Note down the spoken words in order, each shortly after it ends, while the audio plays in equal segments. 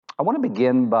I want to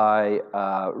begin by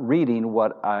reading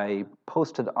what I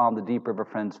posted on the Deep River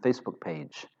Friends Facebook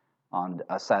page on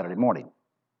Saturday morning.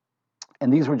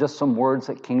 And these were just some words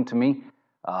that came to me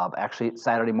actually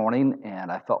Saturday morning,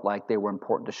 and I felt like they were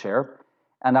important to share.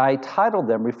 And I titled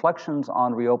them Reflections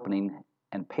on Reopening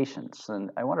and Patience. And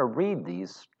I want to read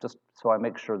these just so I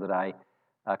make sure that I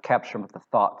capture them with the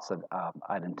thoughts that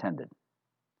I'd intended.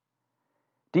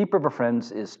 Deep River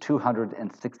Friends is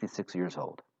 266 years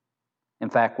old. In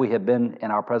fact, we have been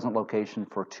in our present location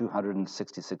for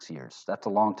 266 years. That's a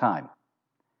long time.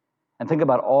 And think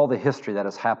about all the history that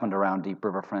has happened around Deep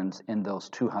River Friends in those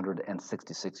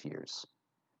 266 years.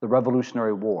 The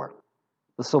Revolutionary War,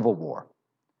 the Civil War,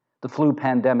 the flu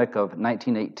pandemic of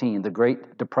 1918, the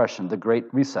Great Depression, the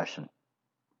Great Recession,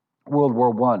 World War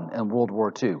I and World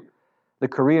War II, the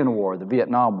Korean War, the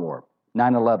Vietnam War,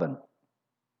 9/11,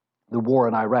 the war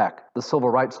in Iraq, the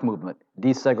Civil Rights Movement,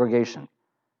 desegregation,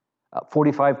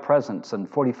 45 presidents and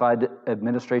 45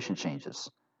 administration changes,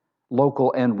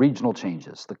 local and regional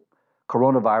changes, the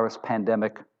coronavirus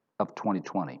pandemic of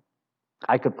 2020.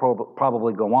 I could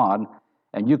probably go on,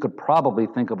 and you could probably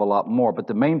think of a lot more, but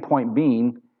the main point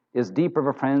being is Deep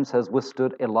River Friends has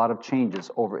withstood a lot of changes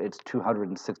over its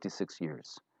 266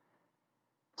 years.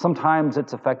 Sometimes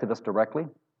it's affected us directly.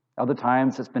 Other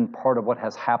times it's been part of what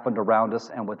has happened around us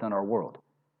and within our world.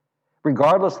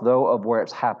 Regardless, though, of where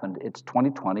it's happened, it's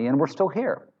 2020, and we're still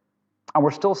here. And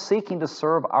we're still seeking to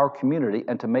serve our community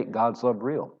and to make God's love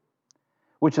real,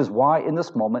 which is why, in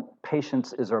this moment,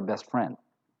 patience is our best friend.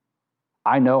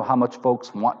 I know how much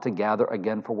folks want to gather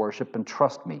again for worship, and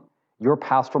trust me, your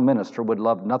pastoral minister would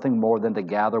love nothing more than to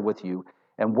gather with you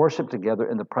and worship together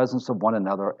in the presence of one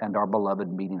another and our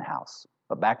beloved meeting house.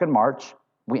 But back in March,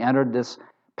 we entered this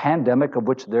pandemic of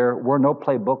which there were no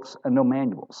playbooks and no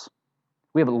manuals.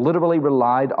 We have literally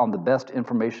relied on the best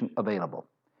information available,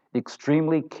 the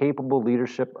extremely capable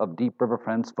leadership of Deep River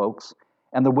Friends folks,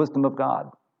 and the wisdom of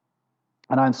God.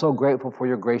 And I'm so grateful for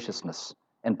your graciousness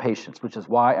and patience, which is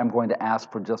why I'm going to ask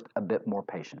for just a bit more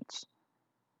patience.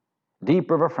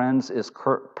 Deep River Friends is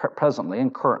presently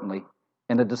and currently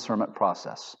in a discernment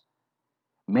process.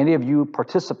 Many of you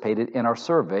participated in our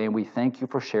survey, and we thank you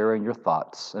for sharing your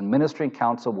thoughts. And Ministry and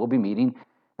Council will be meeting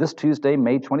this Tuesday,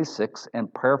 May 26th,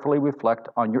 and prayerfully reflect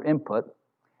on your input,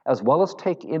 as well as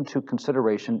take into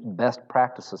consideration best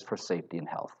practices for safety and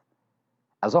health.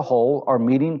 As a whole, our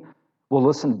meeting will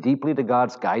listen deeply to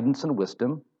God's guidance and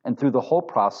wisdom, and through the whole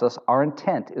process, our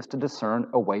intent is to discern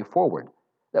a way forward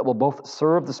that will both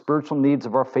serve the spiritual needs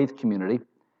of our faith community,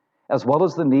 as well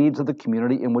as the needs of the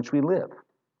community in which we live.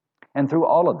 And through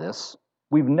all of this,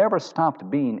 we've never stopped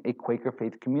being a Quaker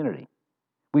faith community.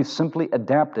 We've simply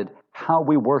adapted how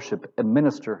we worship and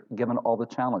minister given all the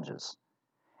challenges.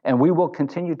 And we will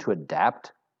continue to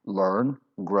adapt, learn,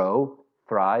 grow,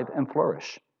 thrive, and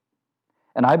flourish.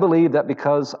 And I believe that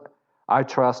because I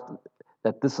trust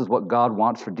that this is what God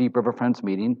wants for Deep River Friends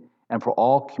meeting and for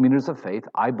all communities of faith,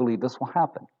 I believe this will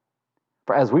happen.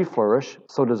 For as we flourish,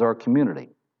 so does our community.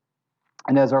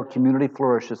 And as our community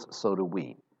flourishes, so do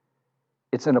we.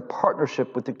 It's in a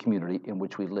partnership with the community in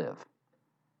which we live.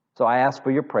 So I ask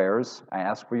for your prayers. I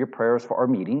ask for your prayers for our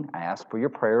meeting. I ask for your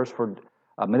prayers for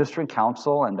Ministry and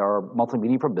Council and our monthly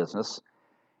meeting for business,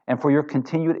 and for your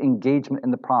continued engagement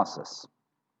in the process.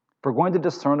 If we're going to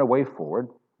discern a way forward,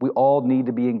 we all need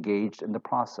to be engaged in the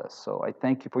process. So I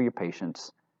thank you for your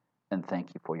patience, and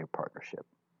thank you for your partnership.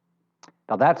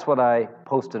 Now that's what I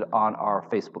posted on our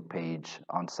Facebook page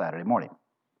on Saturday morning.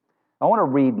 I want to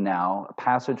read now a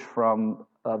passage from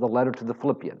the letter to the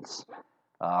Philippians,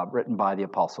 written by the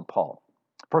Apostle Paul.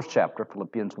 First chapter,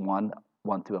 Philippians 1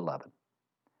 through 11.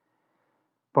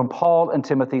 From Paul and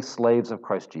Timothy, slaves of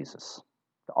Christ Jesus,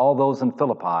 to all those in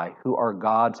Philippi who are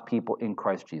God's people in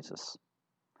Christ Jesus,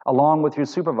 along with your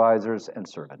supervisors and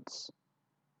servants.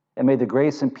 And may the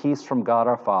grace and peace from God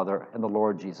our Father and the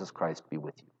Lord Jesus Christ be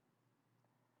with you.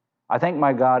 I thank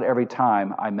my God every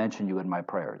time I mention you in my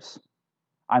prayers.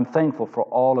 I'm thankful for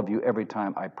all of you every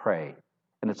time I pray,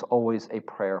 and it's always a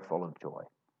prayer full of joy.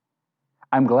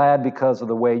 I'm glad because of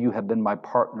the way you have been my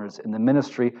partners in the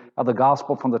ministry of the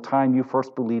gospel from the time you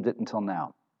first believed it until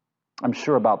now. I'm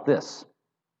sure about this.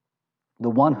 The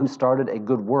one who started a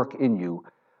good work in you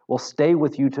will stay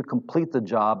with you to complete the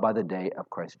job by the day of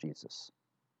Christ Jesus.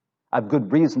 I've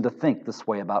good reason to think this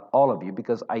way about all of you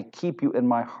because I keep you in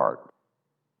my heart.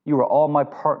 You are all my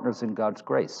partners in God's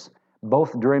grace,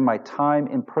 both during my time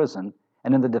in prison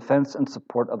and in the defense and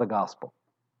support of the gospel.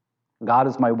 God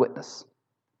is my witness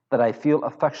that I feel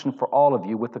affection for all of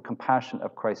you with the compassion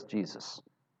of Christ Jesus.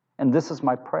 And this is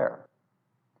my prayer,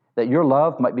 that your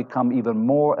love might become even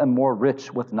more and more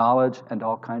rich with knowledge and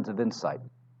all kinds of insight,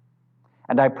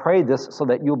 And I pray this so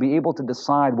that you'll be able to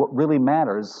decide what really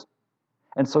matters,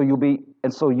 and so you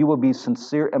will be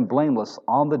sincere and blameless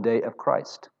on the day of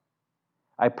Christ.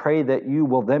 I pray that you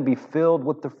will then be filled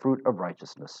with the fruit of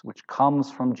righteousness, which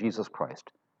comes from Jesus Christ,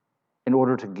 in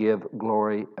order to give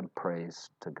glory and praise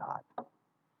to God.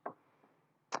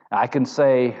 I can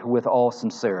say with all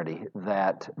sincerity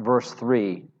that verse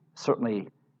 3 certainly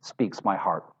speaks my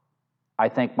heart. I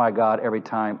thank my God every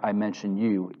time I mention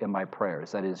you in my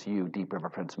prayers. That is you, Deep River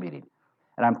Friends Meeting.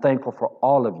 And I'm thankful for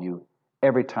all of you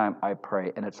every time I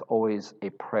pray, and it's always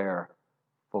a prayer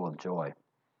full of joy.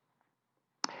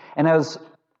 And as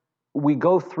we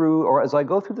go through, or as I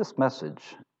go through this message,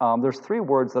 there's 3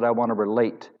 words that I want to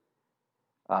relate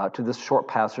to this short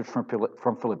passage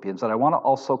from Philippians, and I want to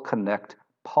also connect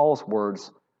Paul's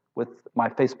words with my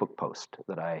Facebook post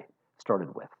that I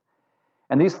started with.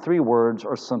 And these 3 words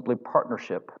are simply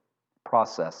partnership,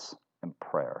 process, and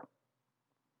prayer.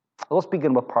 Let's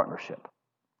begin with partnership.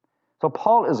 So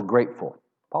Paul is grateful.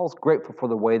 Paul's grateful for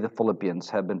the way the Philippians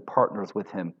have been partners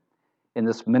with him in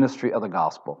this ministry of the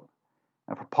gospel.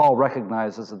 And for Paul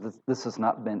recognizes that this has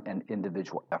not been an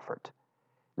individual effort.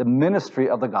 The ministry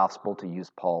of the gospel, to use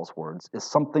Paul's words, is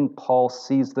something Paul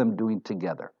sees them doing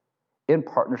together, in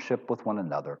partnership with one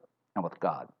another and with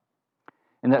God.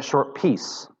 In that short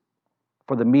piece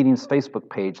for the meeting's Facebook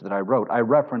page that I wrote, I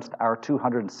referenced our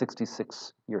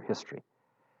 266-year history.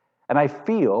 And I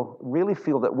really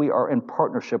feel that we are in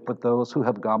partnership with those who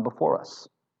have gone before us.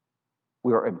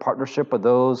 We are in partnership with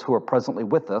those who are presently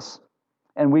with us,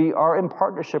 and we are in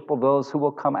partnership with those who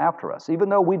will come after us. Even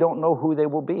though we don't know who they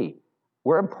will be,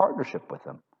 we're in partnership with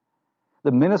them.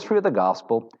 The ministry of the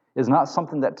gospel is not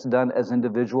something that's done as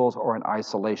individuals or in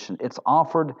isolation. It's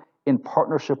offered in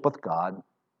partnership with God,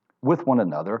 with one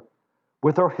another,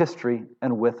 with our history,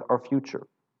 and with our future.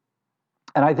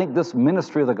 And I think this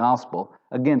ministry of the gospel,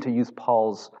 again, to use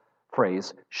Paul's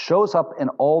phrase, shows up in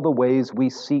all the ways we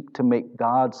seek to make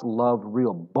God's love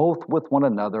real, both with one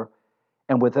another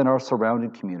and within our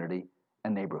surrounding community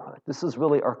and neighborhood. This is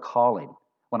really our calling.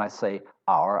 When I say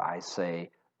our, I say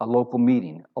a local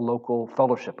meeting, a local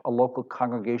fellowship, a local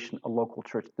congregation, a local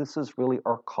church. This is really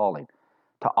our calling,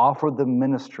 to offer the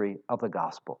ministry of the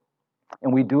gospel.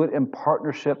 And we do it in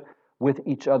partnership with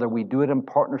each other. We do it in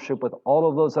partnership with all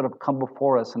of those that have come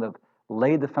before us and have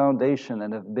laid the foundation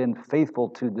and have been faithful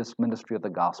to this ministry of the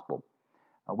gospel.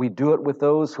 We do it with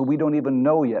those who we don't even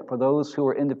know yet, for those who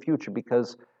are in the future,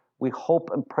 because we hope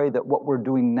and pray that what we're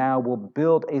doing now will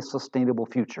build a sustainable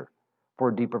future for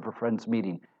Deep River Friends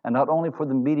Meeting, and not only for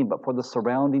the meeting, but for the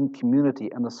surrounding community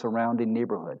and the surrounding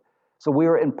neighborhood. So we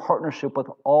are in partnership with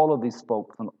all of these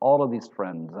folks and all of these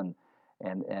friends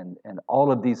and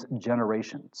all of these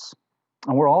generations.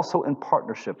 And we're also in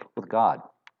partnership with God.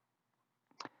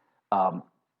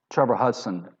 Trevor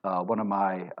Hudson, one of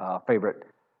my favorite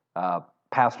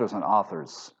pastors and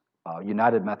authors,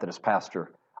 United Methodist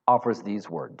pastor, offers these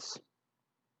words,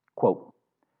 quote,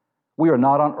 "We are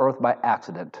not on earth by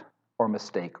accident or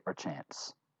mistake or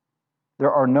chance.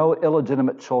 There are no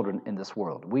illegitimate children in this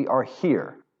world. We are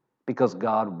here because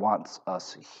God wants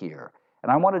us here."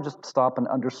 And I want to just stop and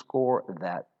underscore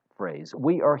that phrase.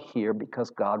 We are here because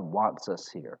God wants us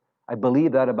here. I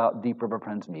believe that about Deep River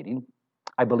Friends Meeting.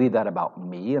 I believe that about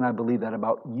me, and I believe that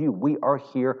about you. We are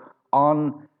here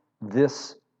on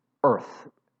this earth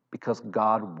because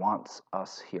God wants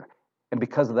us here. And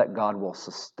because of that, God will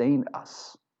sustain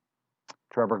us.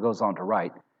 Trevor goes on to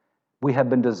write, "We have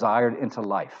been desired into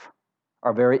life.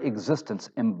 Our very existence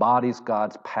embodies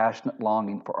God's passionate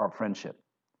longing for our friendship.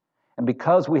 And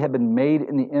because we have been made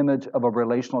in the image of a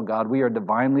relational God, we are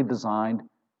divinely designed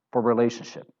for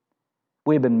relationship.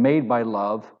 We have been made by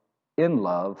love, in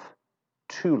love,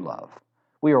 to love.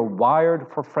 We are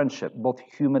wired for friendship, both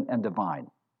human and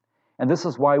divine. And this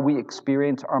is why we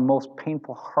experience our most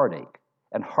painful heartache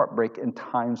and heartbreak in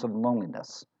times of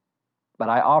loneliness. But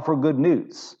I offer good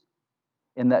news.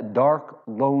 In that dark,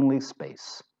 lonely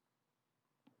space,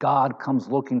 God comes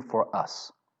looking for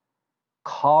us,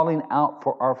 calling out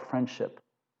for our friendship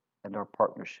and our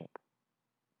partnership.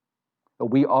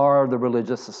 We are the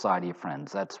religious society of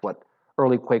friends. That's what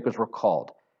early Quakers were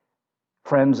called.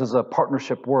 Friends is a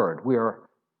partnership word. We are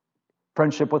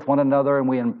friendship with one another, and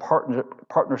we are in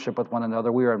partnership with one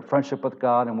another. We are in friendship with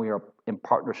God, and we are in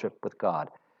partnership with God,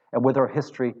 and with our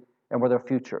history and with our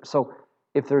future. So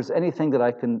if there's anything that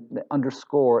I can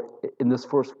underscore in this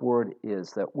first word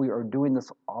is that we are doing this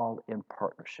all in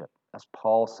partnership. As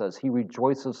Paul says, he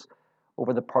rejoices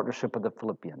over the partnership of the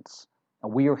Philippians.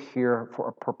 And we are here for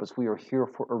a purpose. We are here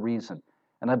for a reason.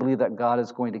 And I believe that God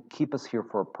is going to keep us here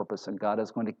for a purpose, and God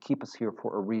is going to keep us here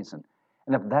for a reason.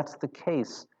 And if that's the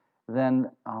case, then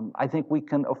I think we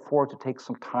can afford to take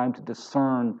some time to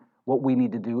discern what we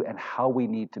need to do and how we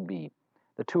need to be.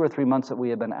 The 2 or 3 months that we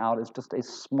have been out is just a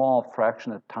small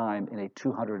fraction of time in a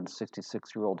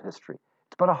 266-year-old history.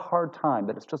 It's been a hard time,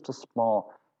 but it's just a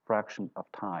small fraction of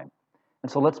time.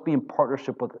 And so let's be in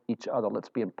partnership with each other. Let's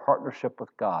be in partnership with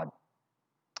God.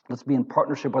 Let's be in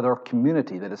partnership with our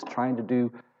community that is trying to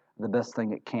do the best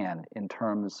thing it can in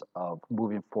terms of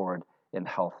moving forward in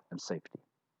health and safety.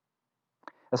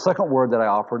 The second word that I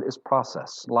offered is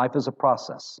process. Life is a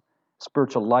process.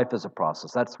 Spiritual life is a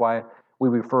process. That's why we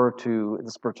refer to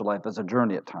the spiritual life as a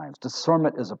journey at times.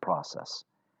 Discernment is a process.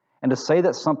 And to say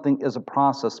that something is a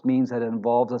process means that it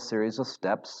involves a series of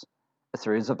steps, a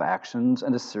series of actions,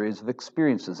 and a series of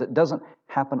experiences. It doesn't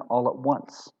happen all at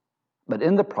once. But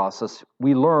in the process,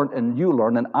 we learn, and you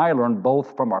learn, and I learn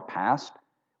both from our past,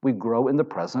 we grow in the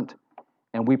present,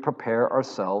 and we prepare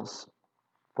ourselves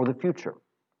for the future.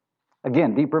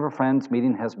 Again, Deep River Friends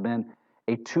meeting has been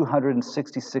a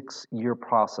 266-year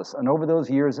process. And over those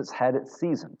years, it's had its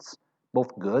seasons,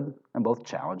 both good and both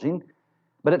challenging.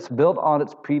 But it's built on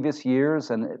its previous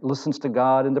years, and it listens to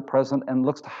God in the present and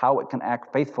looks to how it can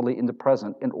act faithfully in the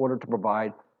present in order to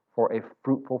provide for a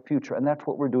fruitful future. And that's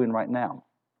what we're doing right now.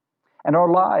 And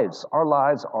our lives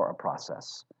are a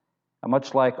process. And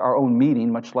much like our own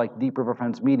meeting, much like Deep River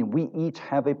Friends meeting, we each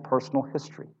have a personal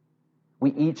history.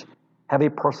 We each have a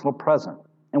personal present,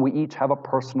 and we each have a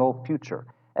personal future.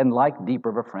 And like Deep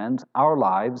River Friends, our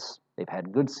lives, they've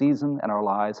had good seasons, and our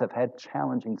lives have had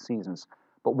challenging seasons.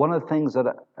 But one of the things that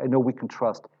I know we can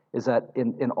trust is that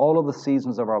in all of the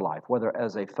seasons of our life, whether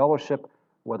as a fellowship,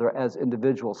 whether as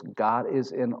individuals, God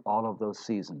is in all of those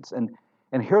seasons. And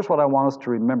here's what I want us to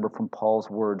remember from Paul's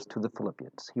words to the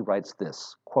Philippians. He writes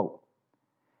this, quote,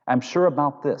 "I'm sure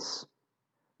about this,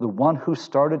 the one who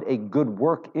started a good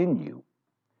work in you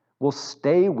will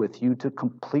stay with you to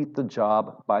complete the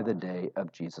job by the day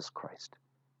of Jesus Christ."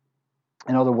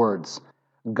 In other words,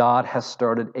 God has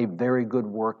started a very good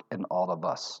work in all of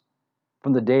us.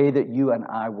 From the day that you and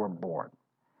I were born,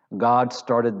 God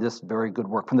started this very good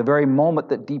work. From the very moment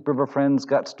that Deep River Friends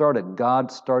got started,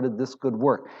 God started this good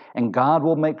work. And God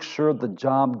will make sure the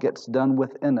job gets done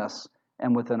within us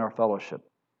and within our fellowship.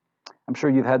 I'm sure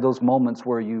you've had those moments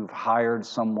where you've hired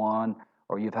someone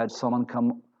or you've had someone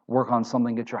come work on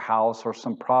something at your house or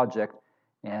some project,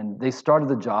 and they started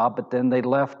the job, but then they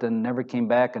left and never came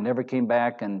back, and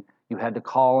you had to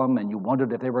call them, and you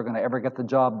wondered if they were going to ever get the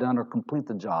job done or complete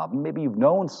the job. Maybe you've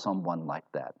known someone like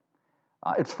that.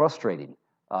 It's frustrating.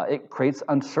 It creates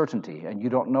uncertainty, and you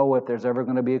don't know if there's ever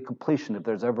going to be a completion, if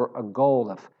there's ever a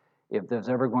goal, if there's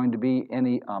ever going to be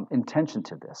any intention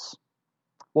to this.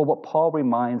 Well, what Paul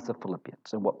reminds the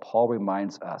Philippians and what Paul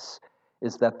reminds us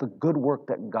is that the good work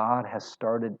that God has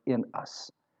started in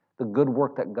us, the good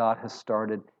work that God has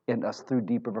started in us through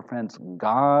Deep River Friends,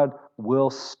 God will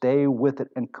stay with it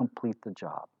and complete the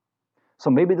job.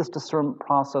 So maybe this discernment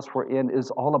process we're in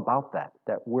is all about that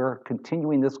we're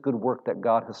continuing this good work that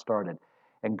God has started.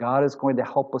 And God is going to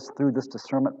help us through this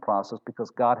discernment process because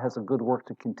God has a good work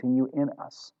to continue in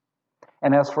us.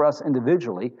 And as for us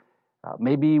individually,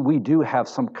 maybe we do have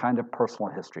some kind of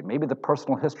personal history. Maybe the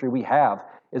personal history we have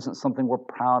isn't something we're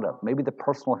proud of. Maybe the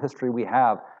personal history we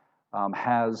have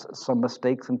has some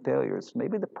mistakes and failures.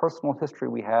 Maybe the personal history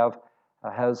we have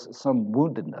has some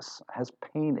woundedness, has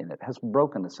pain in it, has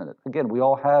brokenness in it. Again, we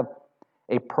all have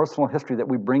a personal history that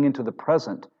we bring into the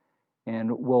present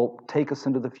and will take us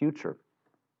into the future.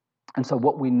 And so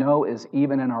what we know is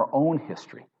even in our own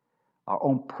history, our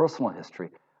own personal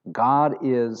history, God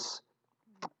has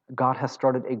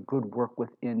started a good work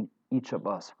within each of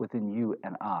us, within you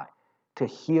and I, to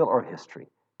heal our history,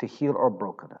 to heal our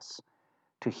brokenness,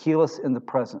 to heal us in the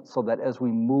present so that as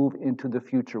we move into the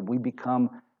future, we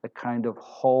become the kind of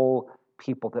whole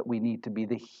people that we need to be,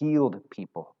 the healed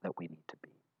people that we need to be.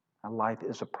 And life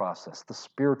is a process. The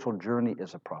spiritual journey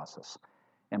is a process.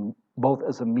 And both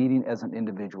as a meeting, as an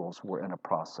individuals, we're in a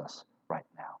process right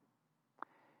now.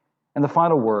 And the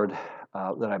final word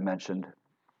that I mentioned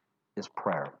is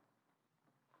prayer.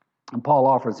 And Paul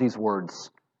offers these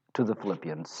words to the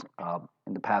Philippians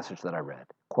in the passage that I read.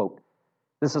 Quote,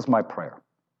 "This is my prayer,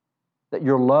 that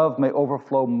your love may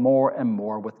overflow more and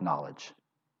more with knowledge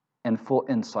and full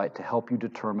insight to help you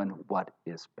determine what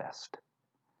is best."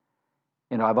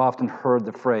 You know, I've often heard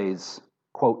the phrase,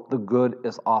 quote, "the good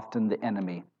is often the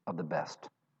enemy of the best."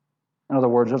 In other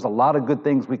words, there's a lot of good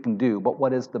things we can do, but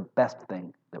what is the best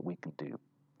thing that we can do?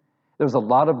 There's a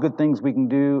lot of good things we can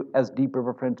do as Deep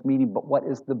River Friends meeting, but what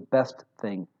is the best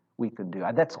thing we can do?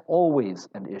 And that's always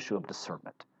an issue of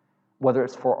discernment. Whether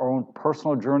it's for our own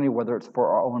personal journey, whether it's for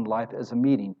our own life as a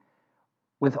meeting,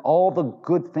 with all the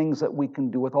good things that we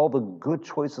can do, with all the good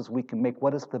choices we can make,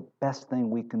 what is the best thing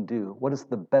we can do? What is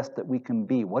the best that we can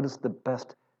be? What is the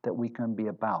best that we can be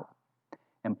about?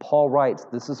 And Paul writes,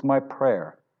 this is my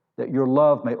prayer, that your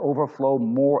love may overflow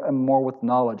more and more with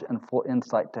knowledge and full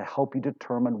insight to help you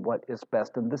determine what is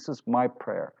best. And this is my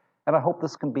prayer. And I hope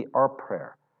this can be our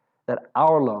prayer, that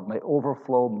our love may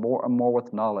overflow more and more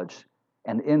with knowledge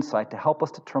and insight to help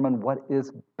us determine what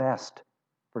is best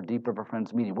for Deep River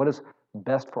Friends Meeting, what is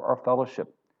best for our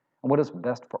fellowship, and what is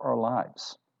best for our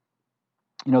lives.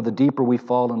 You know, the deeper we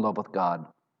fall in love with God,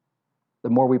 the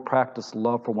more we practice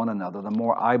love for one another, the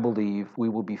more I believe we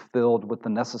will be filled with the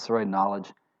necessary knowledge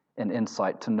and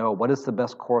insight to know what is the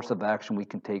best course of action we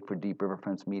can take for Deep River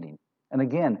Friends Meeting. And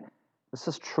again, this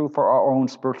is true for our own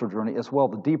spiritual journey as well.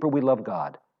 The deeper we love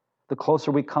God, the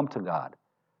closer we come to God,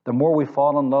 the more we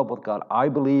fall in love with God, I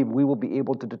believe we will be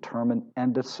able to determine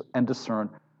and discern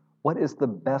what is the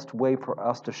best way for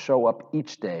us to show up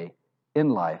each day in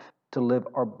life to live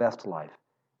our best life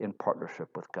in partnership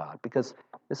with God. Because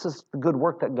this is the good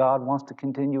work that God wants to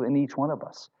continue in each one of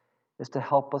us, is to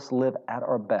help us live at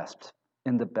our best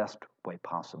in the best way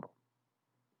possible.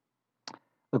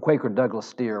 The Quaker Douglas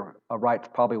Steere writes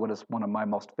probably what is one of my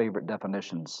most favorite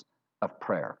definitions of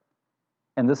prayer.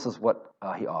 And this is what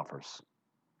he offers.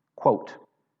 Quote,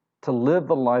 to live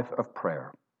the life of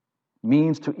prayer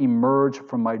means to emerge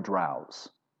from my drowse,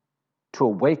 to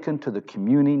awaken to the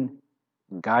communing,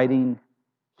 guiding,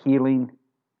 healing,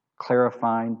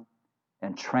 clarifying,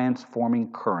 and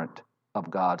transforming current of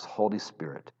God's Holy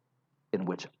Spirit in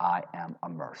which I am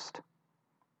immersed.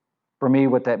 For me,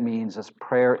 what that means is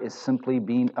prayer is simply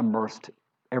being immersed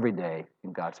every day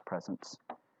in God's presence.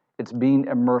 It's being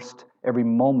immersed every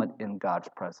moment in God's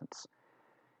presence.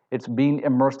 It's being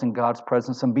immersed in God's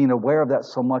presence and being aware of that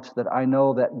so much that I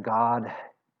know that God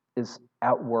is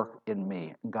at work in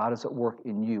me. God is at work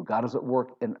in you. God is at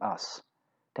work in us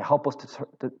to help us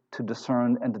to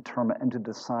discern and determine and to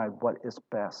decide what is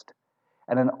best.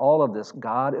 And in all of this,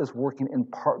 God is working in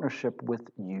partnership with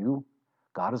you.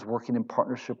 God is working in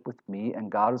partnership with me,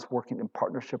 and God is working in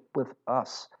partnership with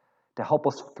us to help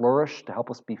us flourish, to help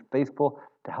us be faithful,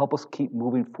 to help us keep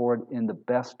moving forward in the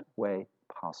best way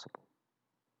possible.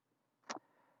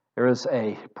 There is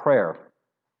a prayer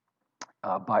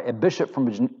by a bishop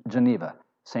from Geneva,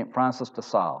 St. Francis de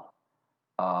Sales.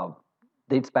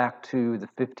 Dates back to the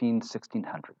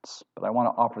 1600s. But I want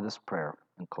to offer this prayer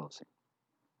in closing.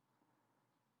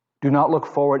 Do not look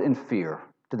forward in fear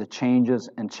to the changes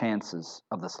and chances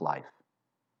of this life.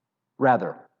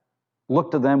 Rather,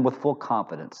 look to them with full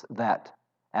confidence that,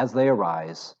 as they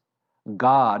arise,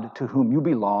 God, to whom you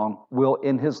belong, will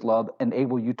in his love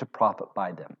enable you to profit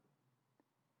by them.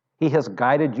 He has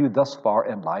guided you thus far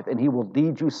in life, and he will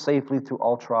lead you safely through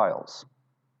all trials.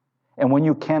 And when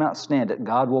you cannot stand it,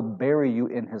 God will bury you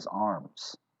in his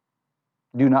arms.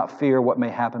 Do not fear what may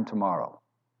happen tomorrow.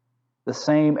 The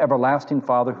same everlasting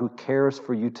Father who cares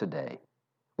for you today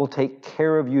will take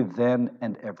care of you then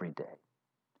and every day.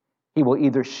 He will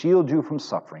either shield you from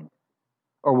suffering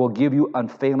or will give you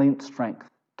unfailing strength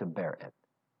to bear it.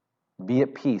 Be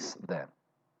at peace then,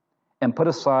 and put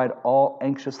aside all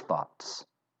anxious thoughts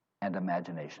and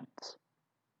imaginations.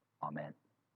 Amen.